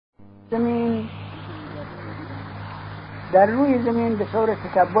در روی زمین به طور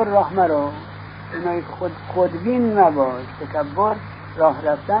تکبر راه مرو، اینایی که خودبین نباش. تکبر راه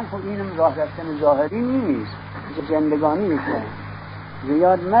رفتن، خب اینم راه رفتن ظاهری نیست، زندگانی میشه.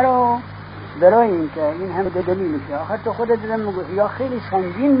 زیاد مرو برای این که این هم دلیل میشه. آخر تو خودت دارم میگوی یا خیلی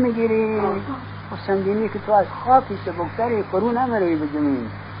سنگین میگیری و سنگینی که تو از خاکی سبکتری فرو نمیروی به زمین،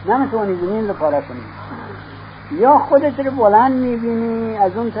 نمیتونی زمین رو پاره کنی، یا خودت رو بلند میبینی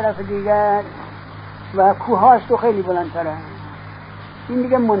از اون طرف دیگر و کوهاست تو خیلی بلندتره. این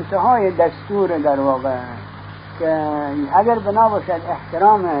دیگه منتهای دستور در واقع که اگر بنا باشد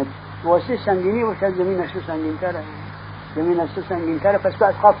احترامت واسه سنگینی باشد، زمین از تو سنگینتره، زمین از تو سنگینتره، پس تو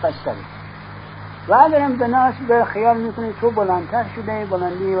از خواب پستری. و اگرم بناش به خیال میکنی تو بلندتر شده،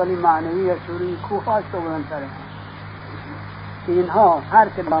 بلندی ولی معنوی یا سوری، کوهاست تو بلندتره. اینها هر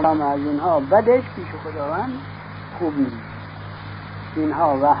کدام از اینها بدش پیش خداوند خوب نیست.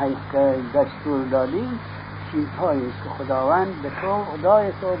 اینها وحی که دستور دادیم چیزهایی که خداوند به تو، خدای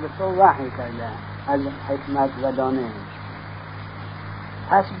تو به تو وحی کرده از حکمت و دانش.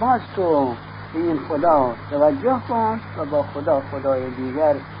 پس باز تو به این خدا توجه کن و با خدای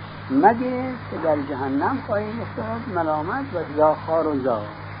دیگر مگیر که در جهنم خواهی افتاد ملامت و زاخار و زار.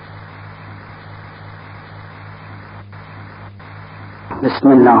 بسم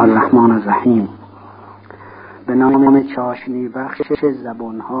الله الرحمن الرحیم. به نام چاشنی بخش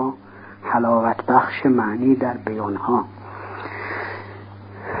زبانها، حلاوت بخش معنی در بیانها.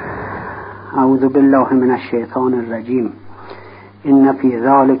 اعوذ بالله من الشیطان الرجیم. ان فی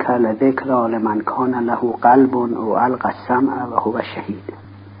ذلک لذکری لمن کان له قلب او القی السمع و هو شهید.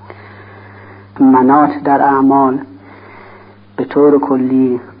 منات در اعمال به طور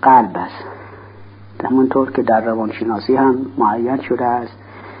کلی قلب است، همونطور که در روانشناسی هم معین شده است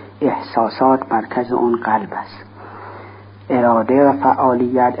احساسات مرکز اون قلب است. اراده و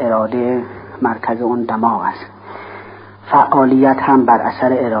فعالیت، اراده مرکز اون دماغ است. فعالیت هم بر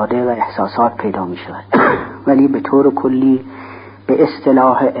اثر اراده و احساسات پیدا می شود. ولی به طور کلی به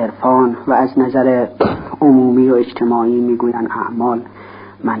اصطلاح عرفان و از نظر عمومی و اجتماعی می گویند اعمال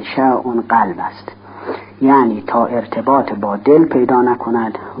منشأ اون قلب است. یعنی تا ارتباط با دل پیدا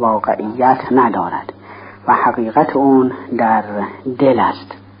نکند واقعیت ندارد و حقیقت اون در دل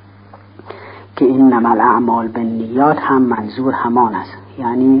است که اینما الاعمال بالنیات هم منظور همان است.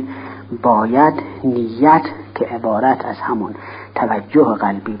 یعنی باید نیت که عبارت از همون توجه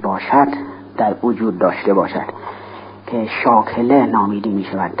قلبی باشد در وجود داشته باشد که شاکله نامیده می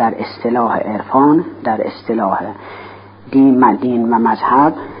شود در اصطلاح عرفان، در اصطلاح دین و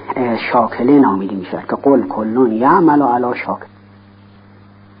مذهب شاکله نامیده می شود که قل کلون یعمل علی شاکل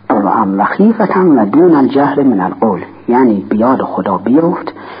و ام خیفة و دون الجهر من القول. یعنی بیاد خدا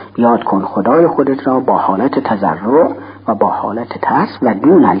بیفت، یاد کن خدای خودت را با حالت تضرع و با حالت ترس و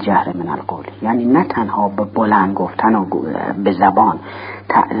دون الجهر من القول. یعنی نه تنها به بلند گفتن و به زبان،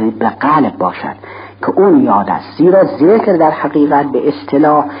 به قلب باشد که اون یاد است. زیرا ذکر در حقیقت به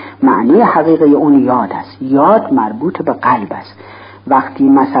اصطلاح معنی حقیقی اون یاد است. یاد مربوط به قلب است. وقتی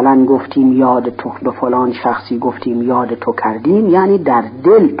مثلا گفتیم یاد تو به فلان شخصی گفتیم یاد تو کردیم، یعنی در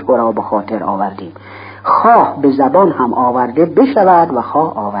دل تو را به خاطر آوردیم، خواه به زبان هم آورده بشود و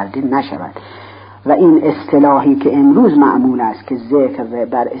خواه آورده نشود. و این اصطلاحی که امروز معمول است که ذکر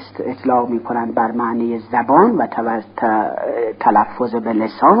در اطلاق می کنند بر معنی زبان و تلفظ به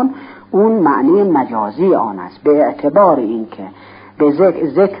لسان، اون معنی مجازی آن است، به اعتبار این که به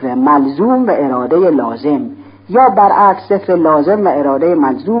ذکر ملزوم و اراده لازم، یا برعکس ذکر لازم و اراده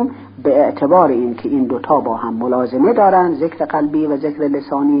ملزوم به اعتبار این که این دوتا با هم ملازمه دارند، ذکر قلبی و ذکر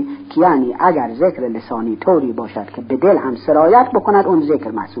لسانی، که یعنی اگر ذکر لسانی طوری باشد که به دل هم سرایت بکند اون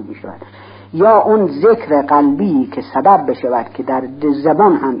ذکر محسوب می شود، یا اون ذکر قلبی که سبب بشود که در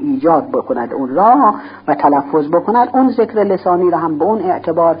زبان هم ایجاد بکند اون را و تلفظ بکند، اون ذکر لسانی را هم به اون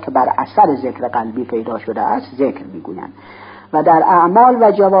اعتبار که بر اثر ذکر قلبی پیدا شده است ذکر می گویند. و در اعمال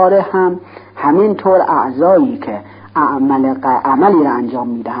و جوارح هم همینطور اعضایی که عملی را انجام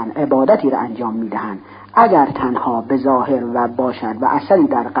میدهند، عبادتی را انجام میدهند، اگر تنها به ظاهر و باشد و اثری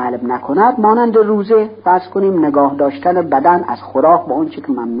در قلب نکند، مانند روزه فرض کنیم نگاه داشتن بدن از خوراک با اون چی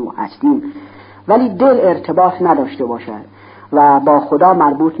که ممنوع هستیم، ولی دل ارتباط نداشته باشد و با خدا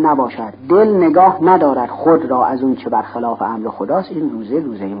مربوط نباشد، دل نگاه ندارد خود را از اون چه برخلاف امر خداست، این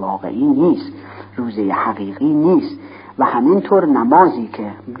روزه واقعی نیست، روزه حقیقی نیست. و همینطور نمازی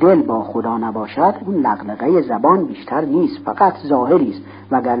که دل با خدا نباشد، اون لغلغه زبان بیشتر نیست، فقط ظاهری است.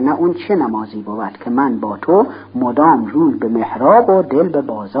 وگرنه اون چه نمازی بود که من با تو مدام روی به محراب و دل به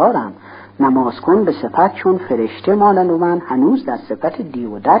بازارم، نماز کن به صفت چون فرشته مانند و من هنوز در صفت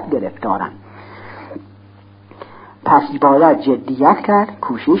دیو و دد گرفتارم. پس باید جدیت کرد،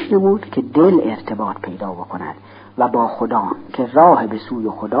 کوشش نمود که دل ارتباط پیدا بکند و با خدا، که راه به سوی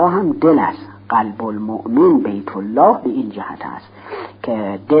خدا هم دل است. قلب المؤمن بیت الله به این جهت است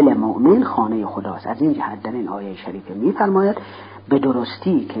که دل مؤمن خانه خداست. از این جهت در این آیه شریفه می‌فرماید به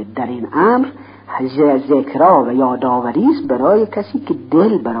درستی که در این امر ذکرا و یادآوری است برای کسی که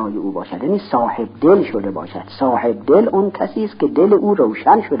دل برای او باشد، یعنی صاحب دل شده باشد. صاحب دل اون کسی است که دل او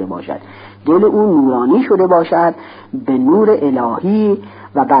روشن شده باشد، دل او نورانی شده باشد به نور الهی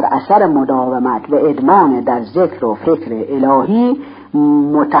و بر اثر مداومت و ادمان در ذکر و فکر الهی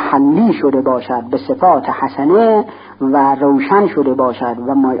متحلی شده باشد به صفات حسنه و روشن شده باشد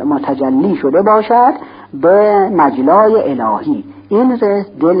و متجلی شده باشد به مجلای الهی. این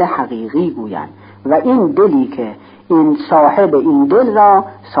دل حقیقی گویند و این دلی که این صاحب این دل را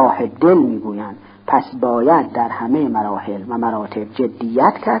صاحب دل میگویند. پس باید در همه مراحل و مراتب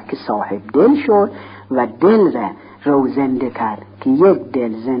جدیت کرد که صاحب دل شد و دل رو زنده کرد، که یک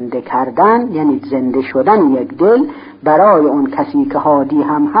دل زنده کردن یعنی زنده شدن یک دل برای اون کسی که هادی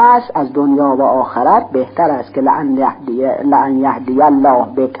هم هست از دنیا و آخرت بهتر است که لأن یهدی الله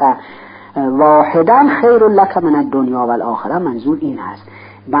بک واحدا خیر لک من الدنیا و الاخره. منظور این است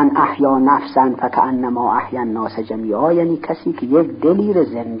من احیا نفسا فکأنما احیا الناس جمیعا، یعنی کسی که یک دلی را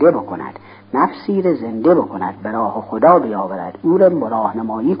زنده بکند، نفسی را زنده بکند، به راه خدا بیاورد، او را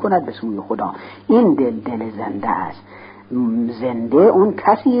راهنمایی کند به سوی خدا. این دل زنده است. زنده اون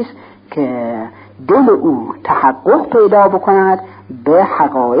کسی است که دل او تحقق پیدا بکند به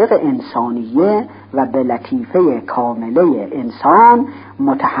حقایق انسانیه و به لطیفه کامله انسان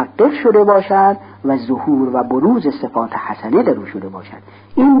متحقق شده باشد و ظهور و بروز صفات حسنه در او شده باشد.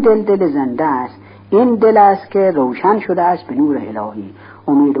 این دل زنده است. این دل است که روشن شده است به نور الهی.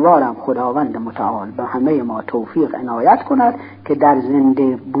 امیدوارم خداوند متعال به همه ما توفیق عنایت کند که در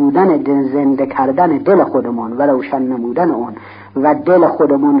زنده بودن زنده کردن دل خودمون و روشن نمودن اون و دل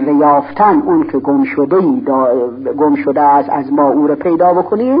خودمون ریافتن اون که گم شده است از ما او را پیدا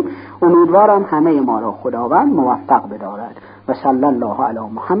بکنیم. امیدوارم همه ما را خداوند موفق بدارد و صلی الله علی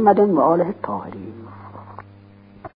محمد و آله الطاهرین.